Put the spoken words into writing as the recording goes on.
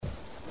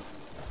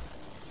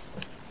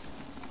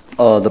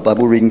The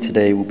Bible reading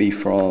today will be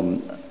from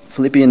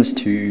Philippians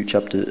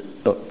chapter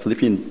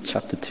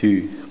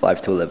 2,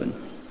 5 to 11.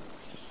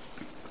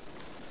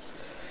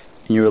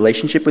 In your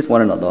relationship with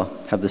one another,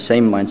 have the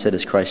same mindset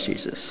as Christ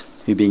Jesus,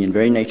 who being in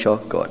very nature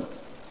God,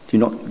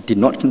 did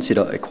not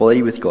consider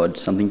equality with God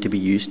something to be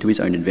used to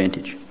his own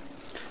advantage.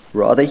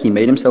 Rather, he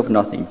made himself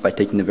nothing by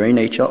taking the very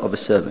nature of a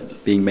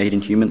servant, being made in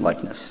human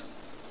likeness.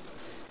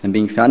 And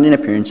being found in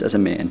appearance as a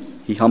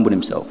man, he humbled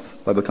himself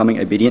by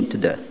becoming obedient to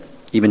death,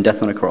 even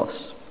death on a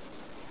cross.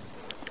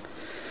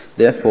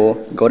 Therefore,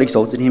 God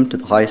exalted him to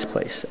the highest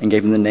place and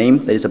gave him the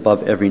name that is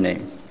above every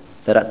name,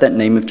 that at that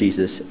name of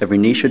Jesus every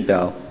knee should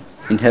bow,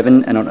 in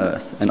heaven and on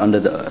earth and under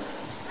the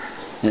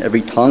earth, and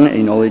every tongue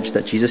acknowledge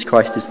that Jesus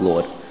Christ is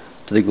Lord,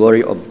 to the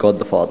glory of God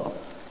the Father.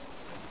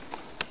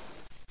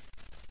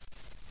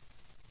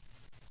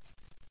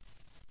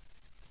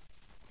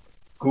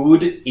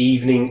 Good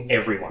evening,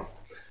 everyone.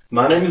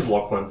 My name is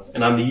Lachlan,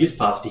 and I'm the youth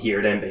pastor here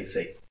at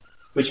NBC,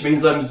 which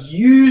means I'm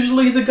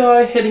usually the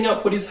guy heading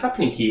up what is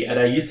happening here at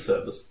our youth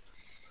service.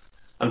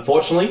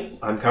 Unfortunately,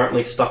 I'm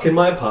currently stuck in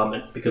my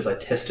apartment because I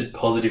tested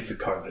positive for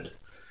COVID,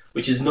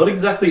 which is not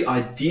exactly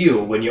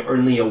ideal when you're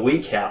only a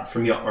week out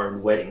from your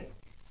own wedding.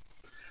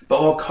 But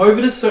while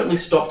COVID has certainly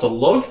stopped a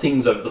lot of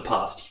things over the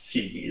past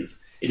few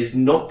years, it is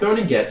not going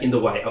to get in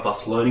the way of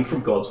us learning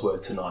from God's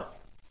Word tonight.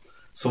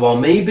 So while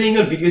me being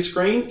on video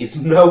screen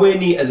is nowhere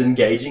near as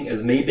engaging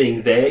as me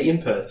being there in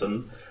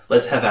person,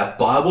 let's have our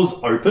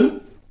Bibles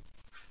open.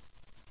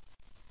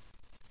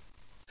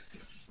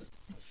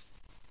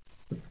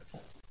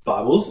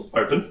 Bibles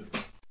open.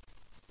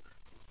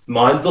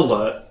 Minds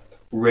alert,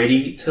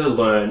 ready to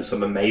learn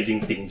some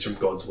amazing things from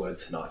God's Word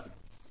tonight.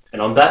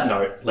 And on that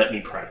note, let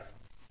me pray.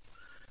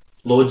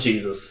 Lord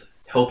Jesus,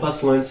 help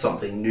us learn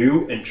something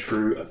new and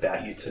true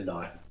about you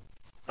tonight.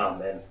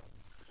 Amen.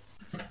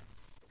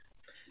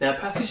 Now, our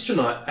passage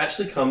tonight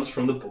actually comes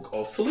from the book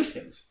of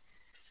Philippians,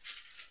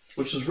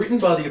 which was written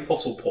by the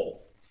Apostle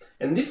Paul.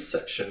 And this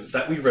section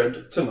that we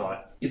read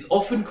tonight is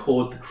often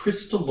called the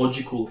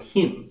Christological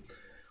hymn,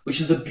 which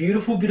is a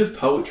beautiful bit of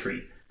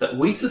poetry that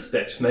we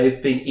suspect may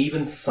have been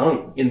even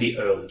sung in the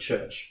early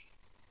church.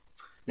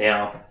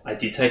 Now, I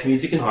did take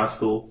music in high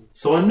school,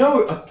 so I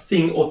know a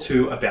thing or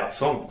two about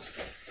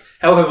songs.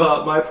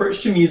 However, my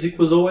approach to music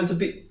was always a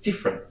bit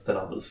different than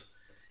others.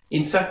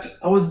 In fact,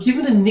 I was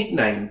given a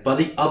nickname by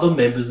the other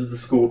members of the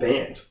school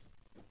band.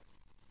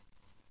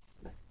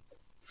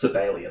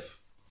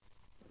 Sibelius.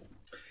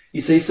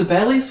 You see,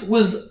 Sibelius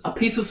was a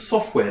piece of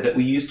software that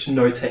we used to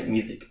notate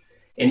music,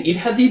 and it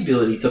had the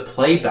ability to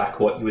play back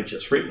what you had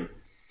just written.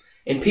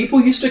 And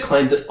people used to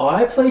claim that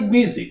I played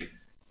music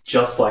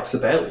just like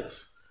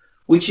Sibelius,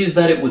 which is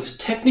that it was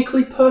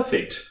technically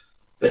perfect,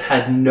 but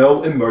had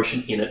no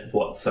emotion in it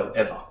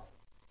whatsoever.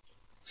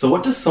 So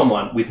what does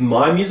someone with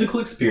my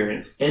musical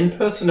experience and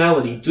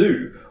personality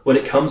do when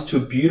it comes to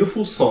a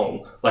beautiful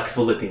song like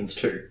Philippians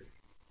 2?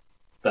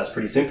 That's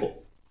pretty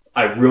simple.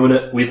 I ruin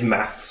it with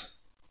maths,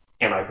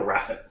 and I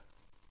graph it.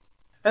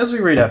 As we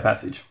read our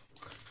passage,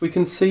 we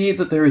can see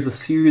that there is a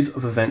series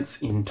of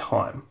events in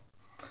time.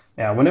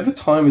 Now, whenever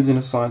time is in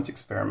a science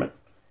experiment,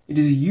 it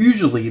is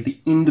usually the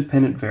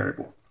independent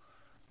variable.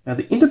 Now,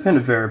 the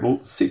independent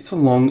variable sits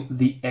along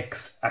the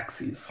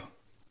x-axis,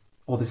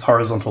 or this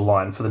horizontal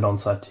line for the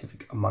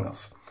non-scientific among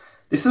us.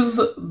 This is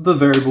the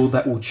variable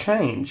that will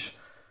change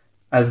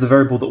as the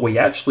variable that we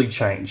actually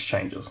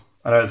changes.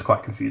 I know it's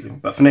quite confusing,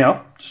 but for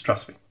now, just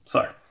trust me.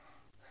 So,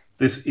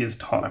 this is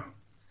time.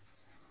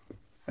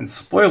 And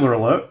spoiler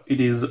alert, it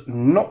is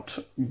not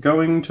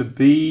going to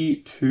be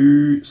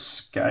to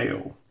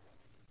scale.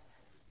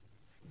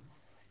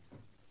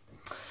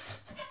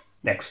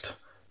 Next,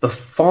 the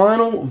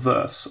final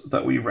verse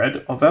that we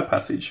read of our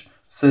passage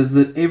says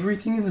that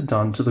everything is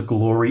done to the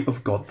glory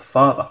of God the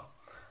Father.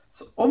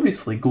 So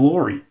obviously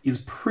glory is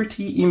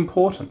pretty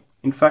important.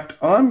 In fact,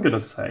 I'm going to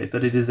say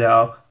that it is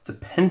our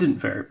dependent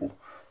variable,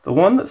 the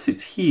one that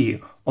sits here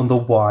on the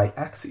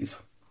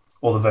y-axis,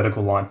 or the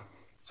vertical line.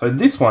 So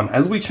this one,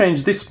 as we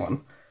change this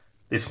one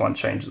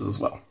changes as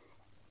well.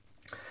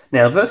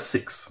 Now verse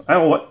 6, I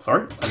need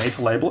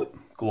to label it,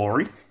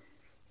 glory.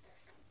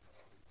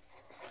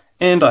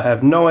 And I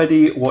have no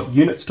idea what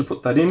units to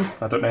put that in.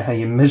 I don't know how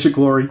you measure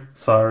glory,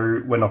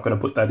 so we're not going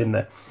to put that in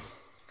there.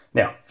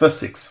 Now, verse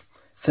 6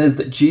 says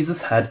that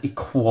Jesus had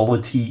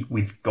equality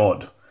with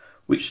God,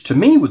 which to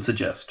me would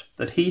suggest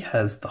that he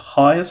has the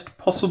highest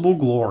possible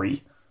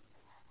glory.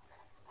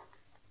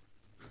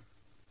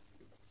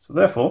 So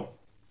therefore,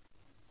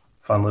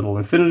 fun little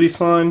infinity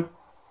sign,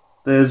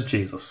 there's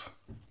Jesus.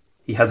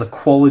 He has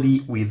equality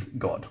with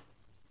God.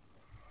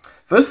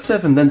 Verse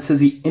 7 then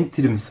says he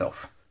emptied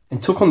himself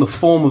and took on the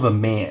form of a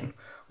man,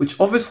 which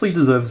obviously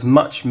deserves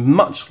much,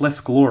 much less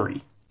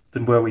glory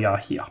than where we are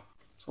here.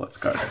 So let's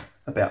go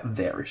about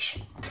there-ish.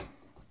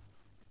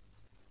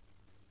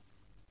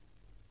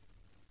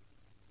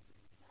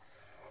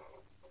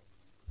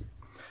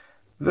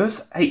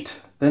 Verse 8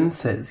 then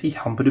says he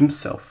humbled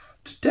himself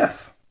to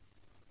death.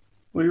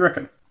 What do you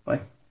reckon?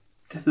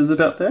 Death is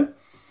about there?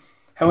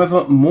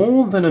 However,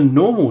 more than a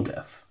normal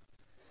death,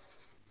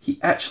 He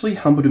actually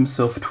humbled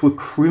himself to a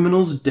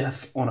criminal's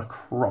death on a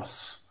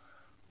cross,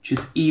 which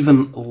is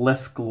even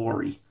less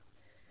glory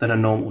than a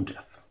normal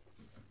death.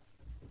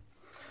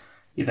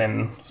 He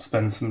then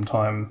spends some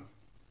time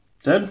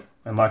dead,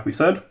 and like we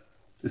said,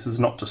 this is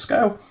not to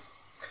scale.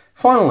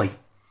 Finally,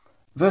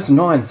 verse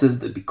 9 says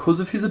that because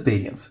of his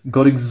obedience,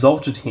 God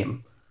exalted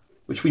him,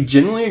 which we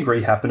generally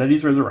agree happened at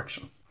his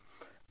resurrection.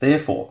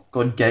 Therefore,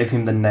 God gave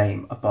him the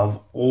name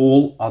above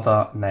all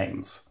other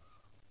names,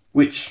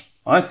 which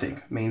I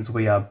think means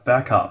we are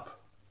back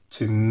up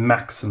to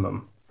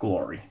maximum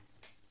glory.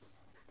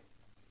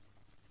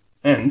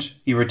 And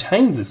he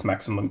retains this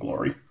maximum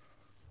glory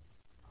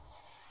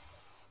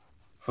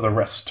for the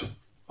rest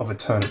of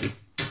eternity.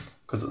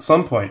 Because at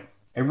some point,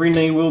 every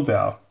knee will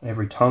bow,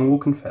 every tongue will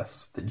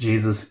confess that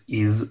Jesus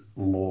is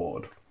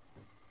Lord.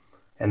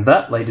 And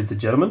that, ladies and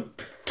gentlemen,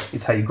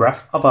 is how you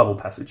graph a Bible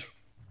passage.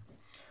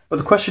 But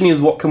the question is,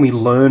 what can we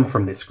learn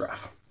from this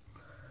graph?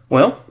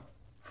 Well,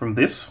 from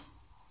this,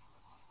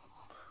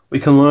 we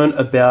can learn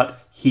about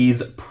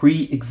his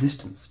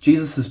pre-existence,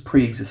 Jesus'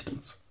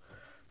 pre-existence.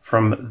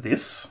 From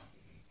this,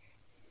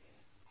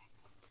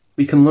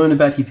 we can learn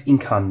about his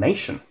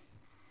incarnation.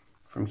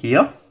 From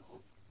here,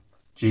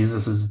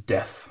 Jesus'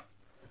 death.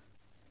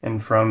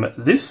 And from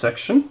this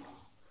section,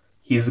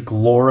 his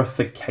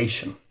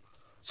glorification.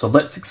 So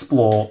let's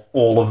explore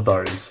all of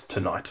those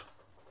tonight.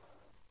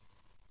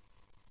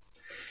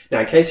 Now,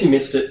 in case you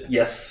missed it,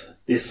 yes,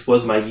 this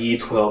was my Year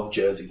 12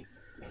 jersey.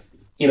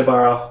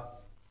 Inabara,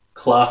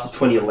 class of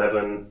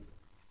 2011,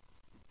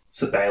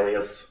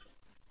 Sibelius.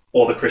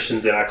 All the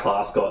Christians in our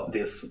class got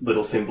this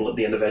little symbol at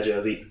the end of our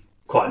jersey.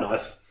 Quite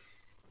nice.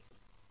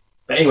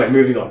 But anyway,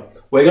 moving on.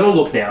 We're going to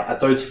look now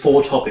at those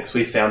 4 topics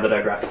we found that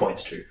our graph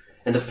points to.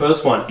 And the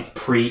first one is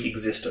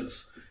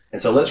pre-existence.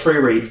 And so let's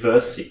reread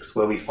verse 6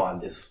 where we find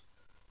this.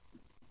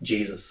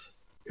 Jesus,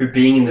 who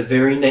being in the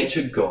very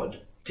nature God,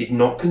 did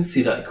not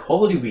consider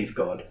equality with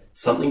God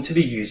something to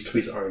be used to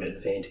his own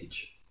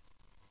advantage.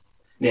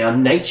 Now,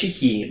 nature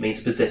here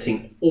means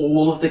possessing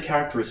all of the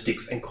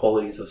characteristics and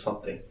qualities of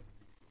something.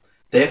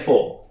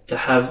 Therefore, to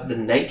have the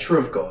nature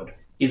of God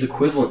is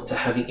equivalent to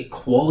having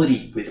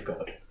equality with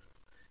God.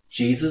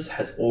 Jesus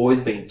has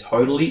always been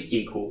totally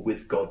equal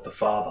with God the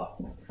Father.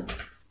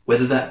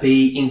 Whether that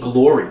be in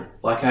glory,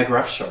 like our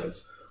graph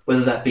shows,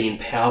 whether that be in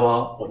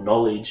power or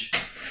knowledge,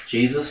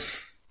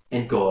 Jesus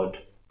and God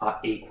are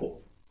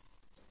equal.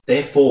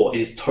 Therefore, it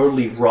is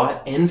totally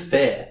right and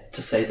fair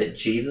to say that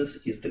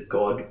Jesus is the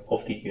God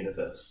of the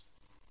universe,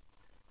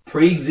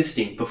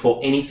 pre-existing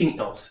before anything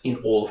else in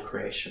all of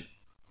creation.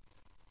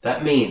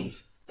 That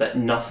means that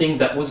nothing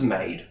that was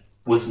made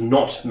was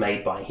not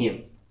made by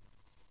him.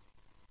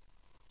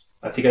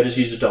 I think I just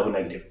used a double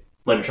negative.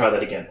 Let me try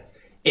that again.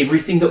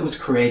 Everything that was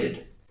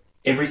created,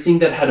 everything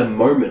that had a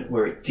moment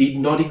where it did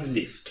not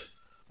exist,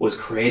 was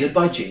created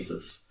by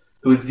Jesus,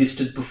 who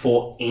existed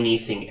before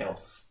anything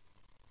else.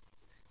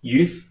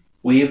 Youth,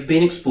 we have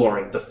been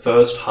exploring the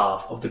first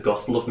half of the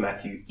Gospel of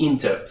Matthew in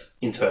depth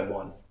in Term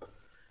 1.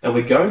 And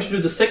we're going to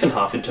do the second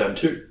half in Term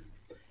 2.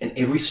 And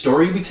every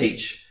story we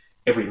teach,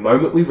 every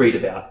moment we read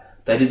about,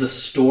 that is a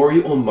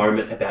story or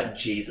moment about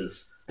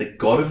Jesus, the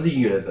God of the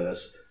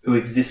universe, who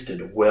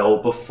existed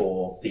well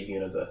before the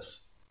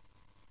universe.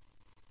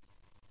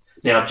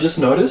 Now, I've just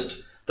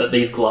noticed that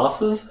these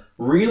glasses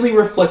really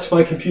reflect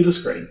my computer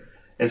screen.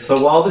 And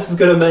so while this is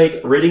going to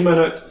make reading my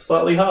notes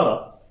slightly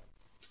harder,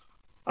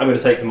 I'm going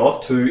to take them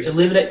off to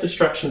eliminate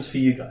distractions for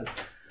you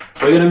guys.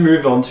 We're going to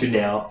move on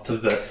to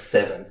verse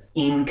 7,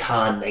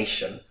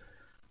 incarnation.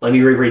 Let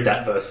me reread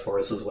that verse for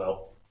us as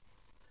well.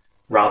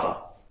 Rather,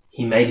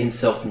 he made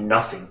himself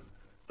nothing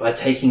by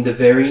taking the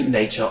very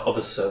nature of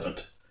a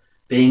servant,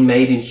 being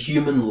made in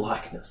human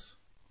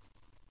likeness.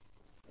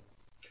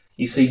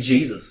 You see,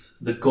 Jesus,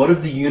 the God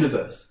of the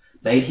universe,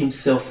 made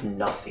himself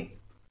nothing.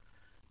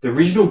 The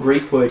original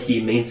Greek word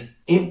here means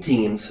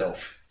emptying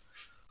himself.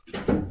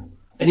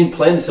 I didn't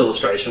plan this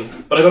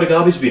illustration, but I got a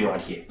garbage bin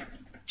right here.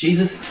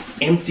 Jesus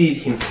emptied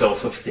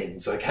himself of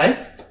things,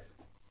 okay?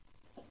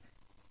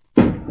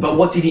 But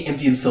what did he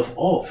empty himself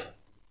of?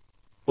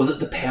 Was it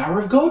the power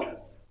of God?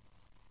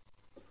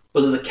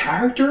 Was it the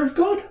character of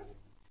God?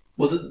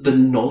 Was it the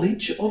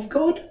knowledge of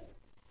God?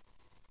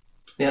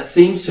 Now, it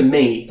seems to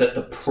me that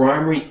the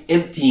primary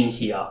emptying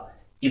here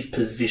is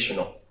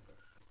positional.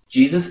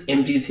 Jesus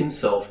empties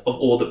himself of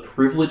all the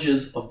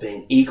privileges of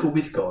being equal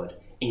with God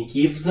and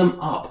gives them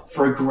up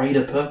for a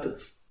greater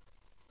purpose.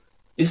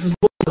 This is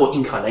what we call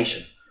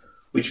incarnation,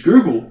 which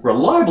Google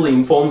reliably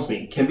informs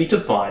me can be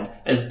defined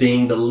as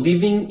being the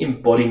living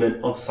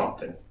embodiment of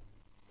something.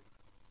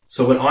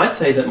 So when I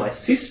say that my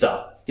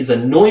sister is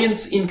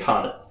annoyance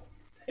incarnate,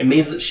 it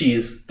means that she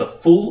is the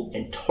full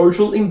and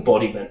total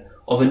embodiment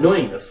of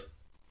annoyingness.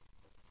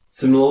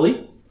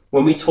 Similarly,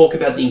 when we talk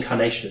about the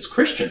incarnation as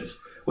Christians,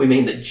 we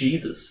mean that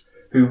Jesus,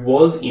 who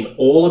was in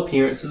all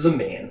appearances a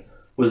man,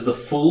 was the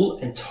full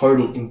and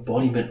total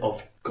embodiment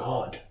of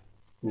God,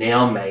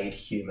 now made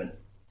human.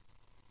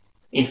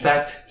 In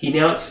fact, he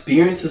now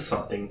experiences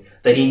something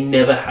that he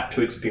never had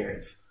to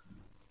experience.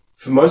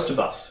 For most of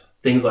us,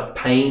 things like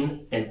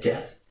pain and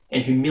death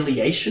and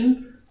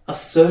humiliation are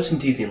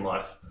certainties in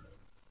life.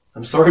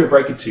 I'm sorry to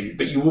break it to you,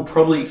 but you will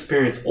probably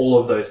experience all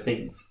of those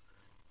things.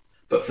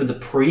 But for the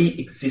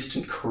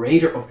pre-existent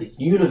creator of the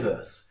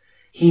universe,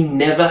 he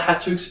never had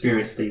to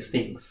experience these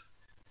things.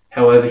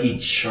 However, he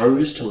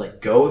chose to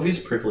let go of his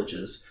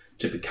privileges,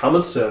 to become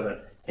a servant,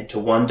 and to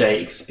one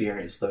day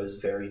experience those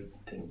very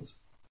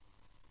things.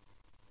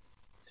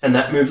 And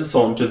that moves us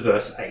on to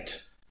verse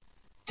 8,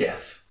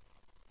 death.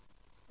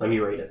 Let me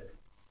read it.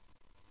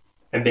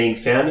 And being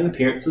found in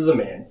appearance as a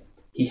man,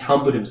 he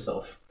humbled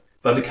himself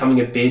by becoming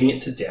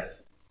obedient to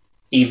death,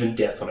 even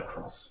death on a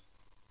cross.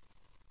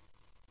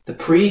 The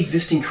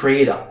pre-existing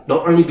creator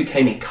not only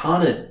became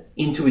incarnate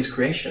into his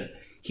creation,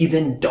 he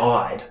then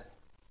died.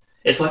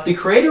 It's like the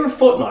creator of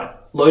Fortnite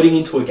loading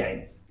into a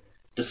game,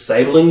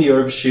 disabling the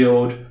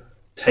overshield,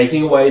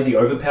 taking away the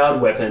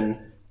overpowered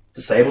weapon,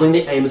 disabling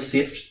the aim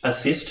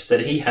assist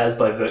that he has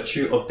by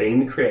virtue of being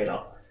the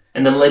creator,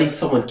 and then letting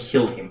someone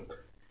kill him.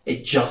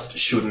 It just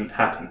shouldn't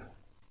happen.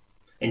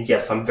 And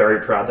yes, I'm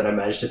very proud that I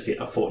managed to fit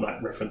a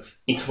Fortnite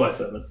reference into my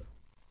sermon.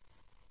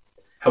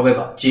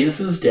 However,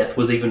 Jesus' death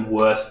was even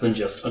worse than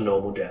just a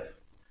normal death.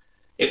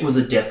 It was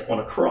a death on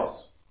a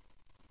cross.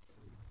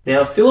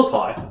 Now,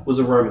 Philippi was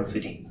a Roman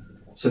city,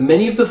 so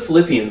many of the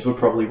Philippians were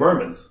probably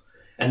Romans,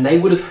 and they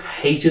would have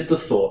hated the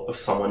thought of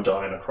someone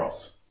dying on a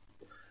cross.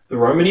 The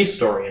Roman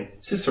historian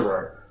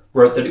Cicero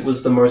wrote that it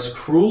was the most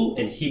cruel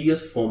and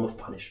hideous form of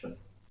punishment,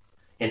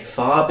 and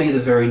far be the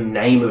very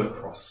name of a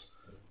cross,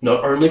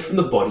 not only from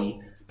the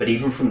body, but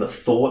even from the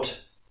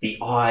thought, the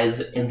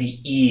eyes, and the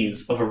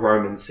ears of a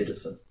Roman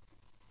citizen.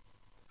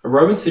 A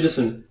Roman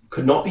citizen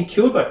could not be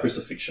killed by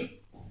crucifixion.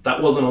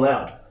 That wasn't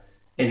allowed.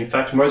 And in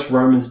fact, most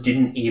Romans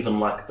didn't even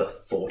like the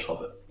thought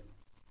of it.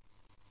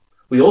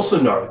 We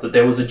also know that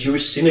there was a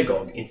Jewish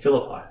synagogue in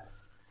Philippi,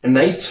 and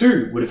they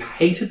too would have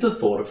hated the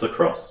thought of the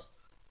cross.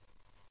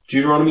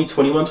 Deuteronomy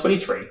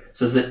 21:23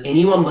 says that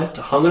anyone left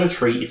hung on a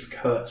tree is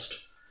cursed.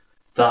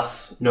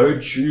 Thus, no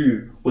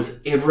Jew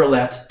was ever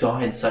allowed to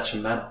die in such a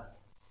manner.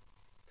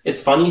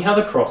 It's funny how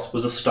the cross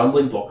was a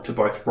stumbling block to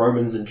both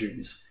Romans and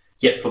Jews,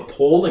 yet for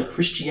Paul and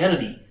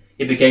Christianity,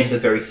 it became the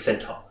very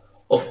centre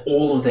of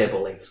all of their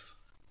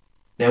beliefs.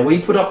 Now,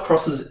 we put up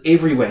crosses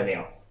everywhere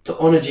now to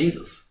honour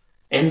Jesus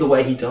and the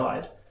way he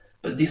died,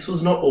 but this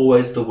was not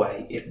always the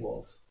way it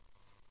was.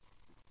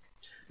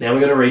 Now we're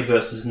going to read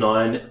verses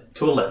 9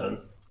 to 11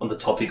 on the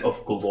topic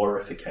of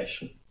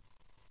glorification.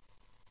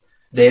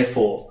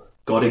 Therefore,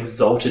 God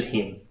exalted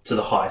him to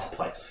the highest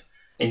place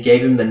and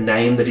gave him the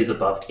name that is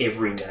above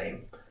every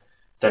name,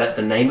 that at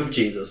the name of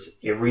Jesus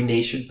every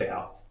knee should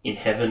bow in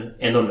heaven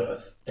and on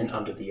earth and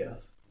under the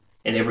earth,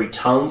 and every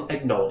tongue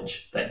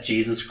acknowledge that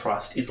Jesus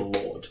Christ is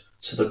Lord,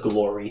 to the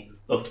glory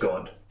of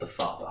God the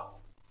Father.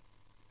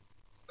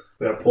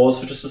 We're going to pause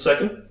for just a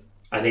second.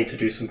 I need to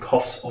do some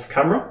coughs off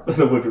camera, and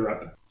then we'll be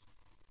right back.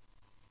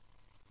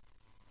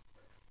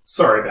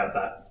 Sorry about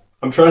that.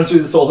 I'm trying to do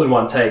this all in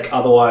one take,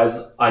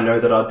 otherwise I know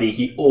that I'd be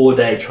here all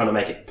day trying to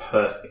make it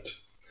perfect.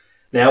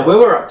 Now, where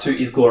we're up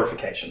to is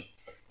glorification.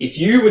 If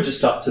you were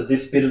just up to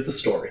this bit of the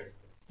story,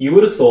 you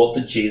would have thought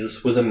that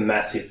Jesus was a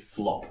massive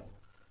flop.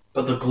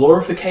 But the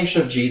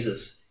glorification of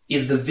Jesus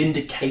is the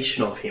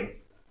vindication of him.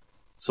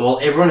 So while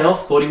everyone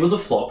else thought he was a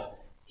flop,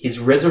 his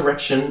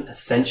resurrection,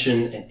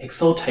 ascension, and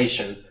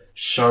exaltation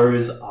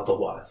shows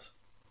otherwise.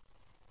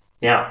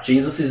 Now,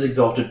 Jesus is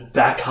exalted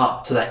back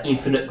up to that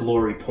infinite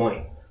glory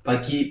point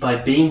by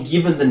being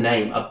given the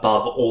name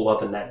above all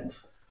other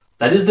names.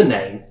 That is the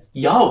name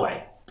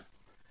Yahweh.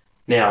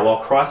 Now,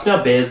 while Christ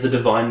now bears the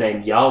divine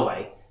name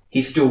Yahweh,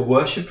 he still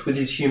worshipped with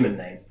his human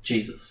name,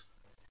 Jesus,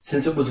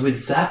 since it was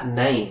with that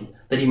name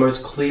that he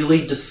most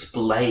clearly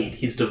displayed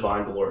his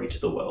divine glory to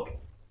the world.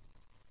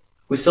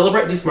 We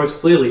celebrate this most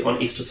clearly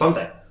on Easter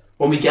Sunday,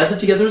 when we gather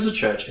together as a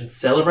church and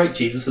celebrate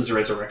Jesus'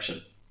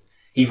 resurrection.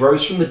 He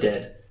rose from the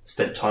dead,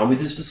 spent time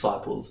with his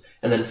disciples,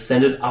 and then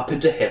ascended up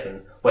into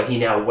heaven, where he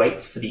now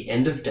waits for the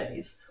end of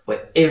days,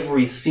 where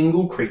every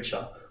single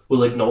creature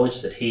will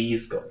acknowledge that he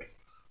is God,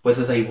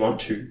 whether they want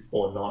to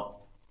or not.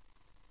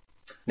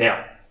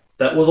 Now,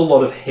 that was a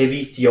lot of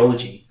heavy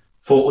theology,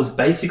 for it was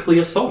basically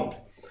a song,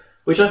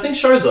 which I think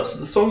shows us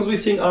that the songs we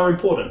sing are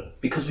important,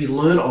 because we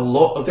learn a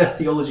lot of our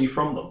theology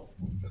from them.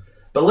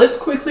 But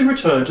let's quickly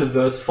return to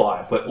verse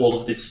 5, where all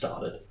of this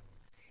started.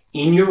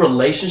 In your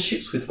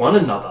relationships with one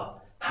another,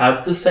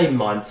 have the same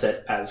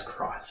mindset as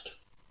Christ.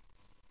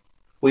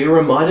 We are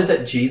reminded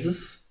that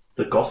Jesus,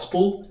 the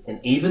gospel, and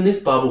even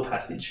this Bible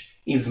passage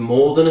is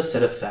more than a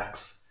set of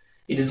facts.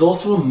 It is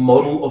also a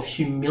model of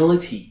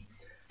humility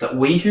that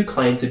we who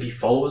claim to be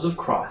followers of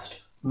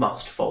Christ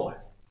must follow.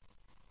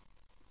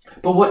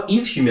 But what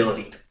is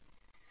humility?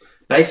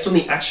 Based on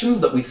the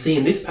actions that we see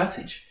in this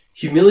passage,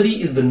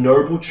 humility is the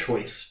noble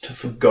choice to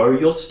forgo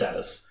your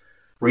status,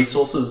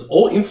 resources,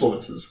 or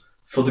influences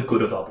for the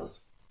good of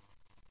others.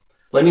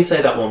 Let me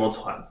say that one more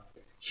time.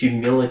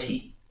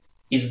 Humility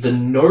is the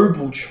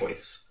noble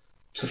choice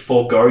to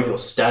forgo your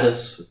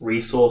status,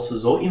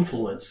 resources, or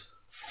influence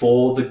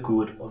for the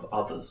good of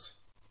others.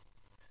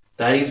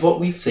 That is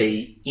what we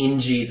see in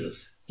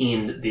Jesus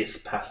in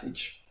this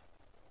passage.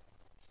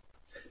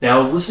 Now, I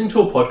was listening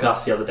to a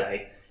podcast the other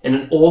day, and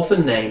an author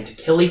named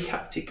Kelly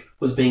Kaptik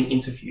was being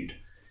interviewed.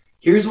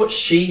 Here is what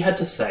she had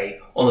to say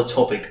on the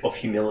topic of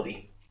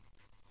humility.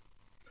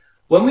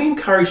 When we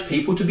encourage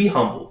people to be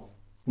humble,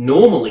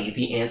 normally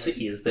the answer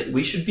is that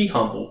we should be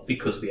humble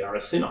because we are a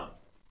sinner.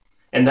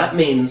 And that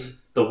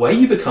means the way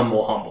you become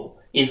more humble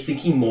is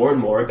thinking more and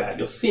more about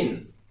your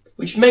sin,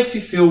 which makes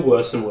you feel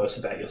worse and worse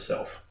about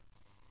yourself.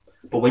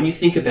 But when you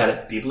think about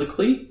it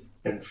biblically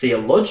and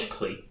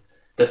theologically,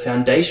 the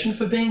foundation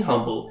for being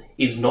humble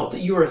is not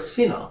that you are a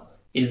sinner,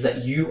 it is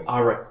that you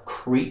are a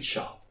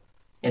creature.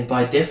 And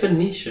by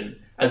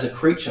definition, as a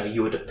creature,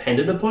 you are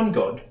dependent upon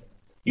God,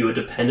 you are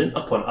dependent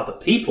upon other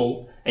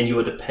people, and you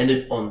are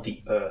dependent on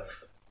the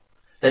earth.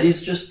 That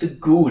is just the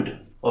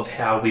good of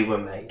how we were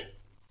made.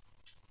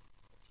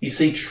 You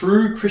see,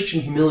 true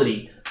Christian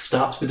humility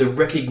starts with a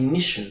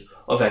recognition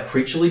of our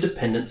creaturely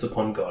dependence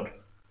upon God.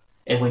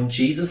 And when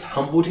Jesus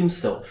humbled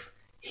himself,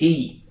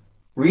 he,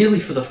 really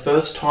for the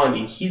first time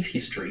in his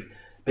history,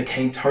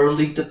 became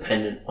totally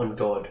dependent on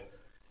God.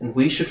 And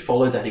we should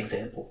follow that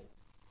example.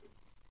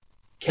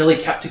 Kelly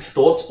Kaptik's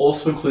thoughts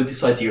also include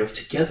this idea of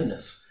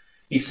togetherness.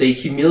 You see,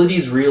 humility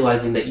is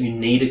realizing that you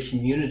need a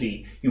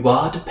community. You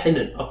are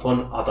dependent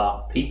upon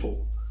other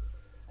people.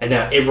 And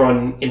now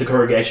everyone in the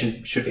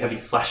congregation should be having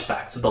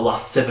flashbacks of the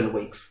last 7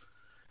 weeks,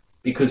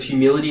 because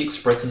humility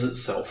expresses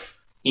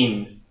itself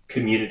in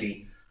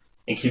community,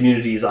 and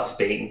community is us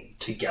being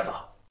together.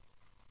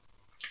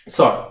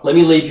 So let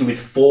me leave you with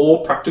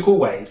 4 practical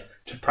ways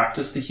to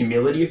practice the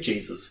humility of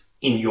Jesus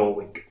in your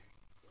week.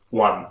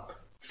 1.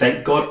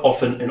 Thank God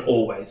often and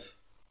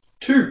always.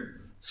 2.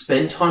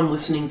 Spend time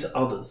listening to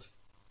others.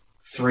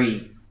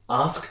 3.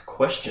 Ask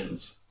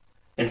questions.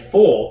 And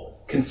 4.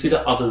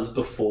 Consider others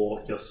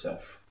before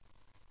yourself.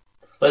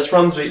 Let's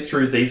run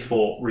through these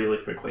 4 really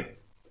quickly.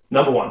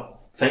 Number 1,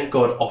 thank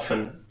God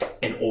often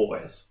and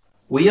always.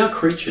 We are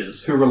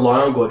creatures who rely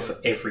on God for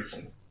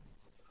everything.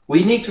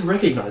 We need to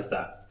recognize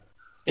that.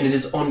 And it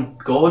is on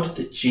God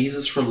that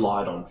Jesus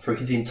relied on for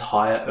his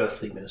entire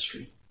earthly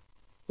ministry.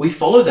 We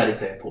follow that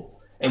example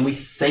and we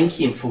thank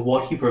him for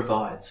what he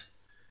provides.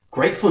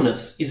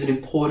 Gratefulness is an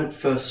important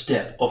first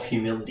step of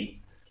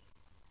humility.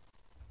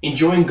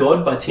 Enjoying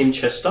God by Tim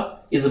Chester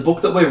is a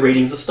book that we're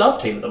reading as a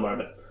staff team at the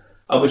moment.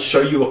 I would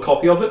show you a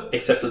copy of it,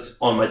 except it's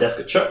on my desk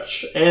at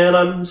church, and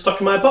I'm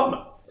stuck in my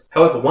apartment.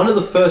 However, one of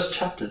the first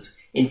chapters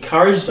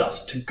encouraged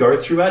us to go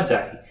through our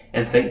day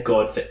and thank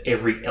God for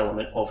every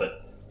element of it.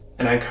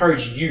 And I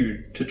encourage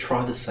you to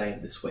try the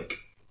same this week.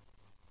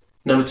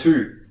 Number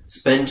 2,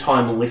 spend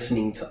time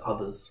listening to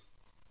others.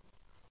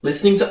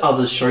 Listening to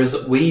others shows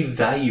that we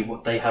value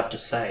what they have to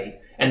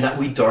say and that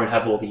we don't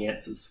have all the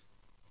answers.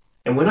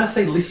 And when I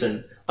say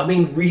listen, I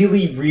mean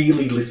really,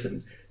 really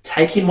listen.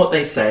 Take in what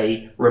they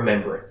say,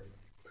 remember it.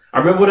 I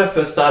remember when I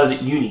first started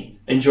at uni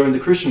and joined the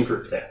Christian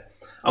group there.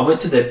 I went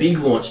to their big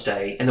launch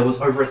day and there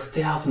was over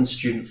 1,000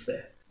 students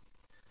there.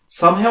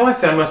 Somehow I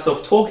found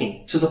myself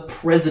talking to the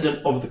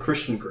president of the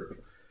Christian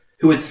group,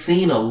 who had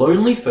seen a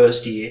lonely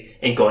first year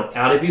and gone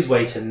out of his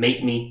way to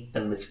meet me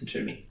and listen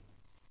to me.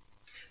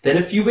 Then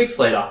a few weeks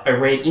later, I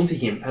ran into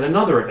him at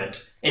another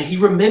event and he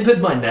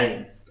remembered my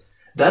name.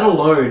 That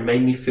alone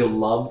made me feel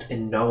loved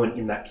and known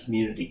in that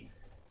community.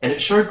 And it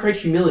showed great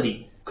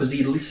humility because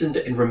he listened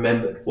and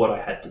remembered what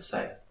I had to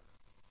say.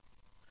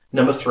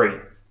 Number 3,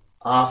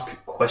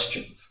 ask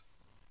questions.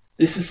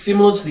 This is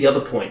similar to the other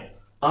point.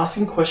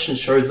 Asking questions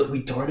shows that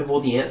we don't have all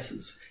the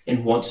answers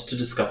and want to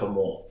discover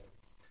more.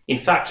 In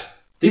fact,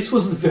 this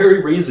was the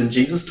very reason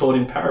Jesus taught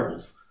in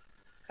parables.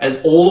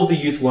 As all of the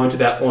youth learned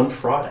about on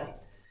Friday,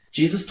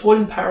 Jesus taught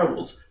in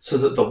parables so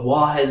that the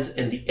wise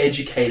and the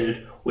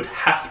educated would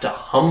have to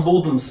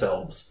humble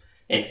themselves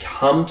and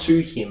come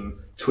to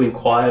him to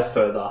inquire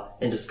further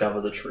and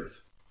discover the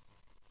truth.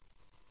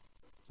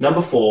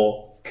 Number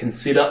 4,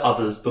 consider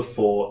others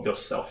before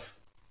yourself.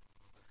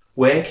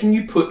 Where can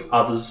you put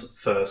others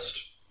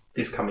first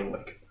this coming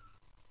week?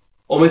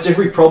 Almost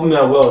every problem in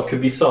our world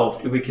could be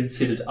solved if we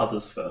considered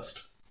others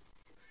first.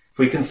 If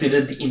we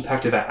considered the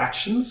impact of our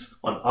actions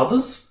on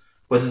others,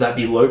 whether that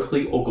be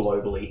locally or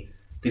globally,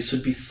 this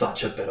would be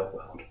such a better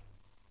world.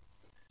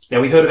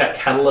 Now, we heard about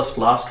Catalyst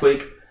last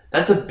week.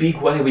 That's a big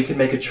way we can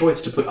make a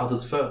choice to put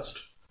others first.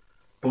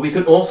 But we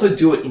can also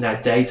do it in our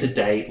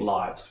day-to-day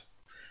lives.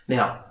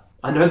 Now,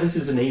 I know this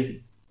isn't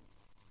easy.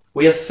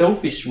 We are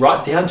selfish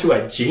right down to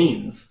our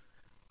genes,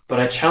 but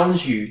I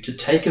challenge you to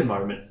take a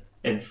moment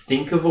and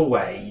think of a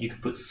way you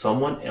could put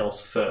someone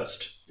else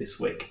first this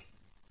week.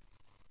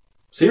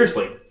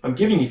 Seriously, I'm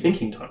giving you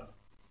thinking time.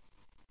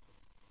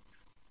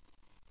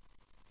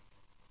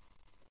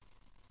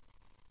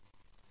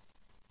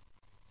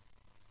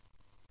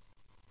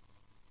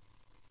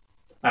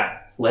 Alright,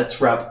 let's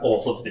wrap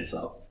all of this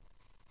up.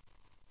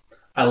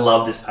 I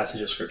love this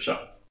passage of scripture.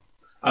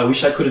 I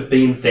wish I could have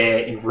been there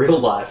in real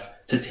life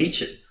to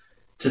teach it,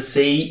 to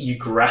see you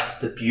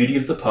grasp the beauty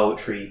of the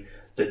poetry,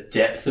 the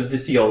depth of the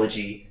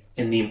theology,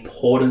 and the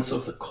importance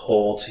of the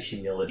call to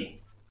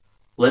humility.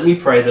 Let me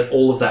pray that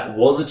all of that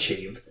was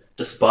achieved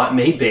despite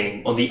me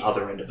being on the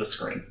other end of the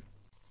screen.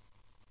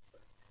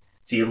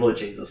 Dear Lord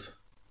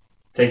Jesus,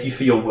 thank you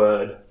for your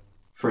word,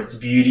 for its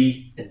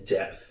beauty and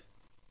depth.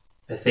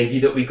 I thank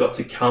you that we got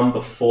to come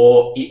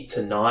before it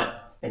tonight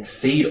and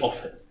feed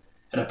off it.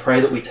 And I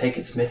pray that we take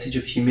its message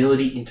of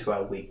humility into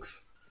our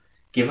weeks.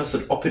 Give us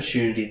an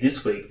opportunity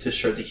this week to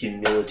show the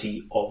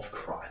humility of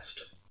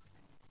Christ.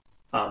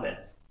 Amen.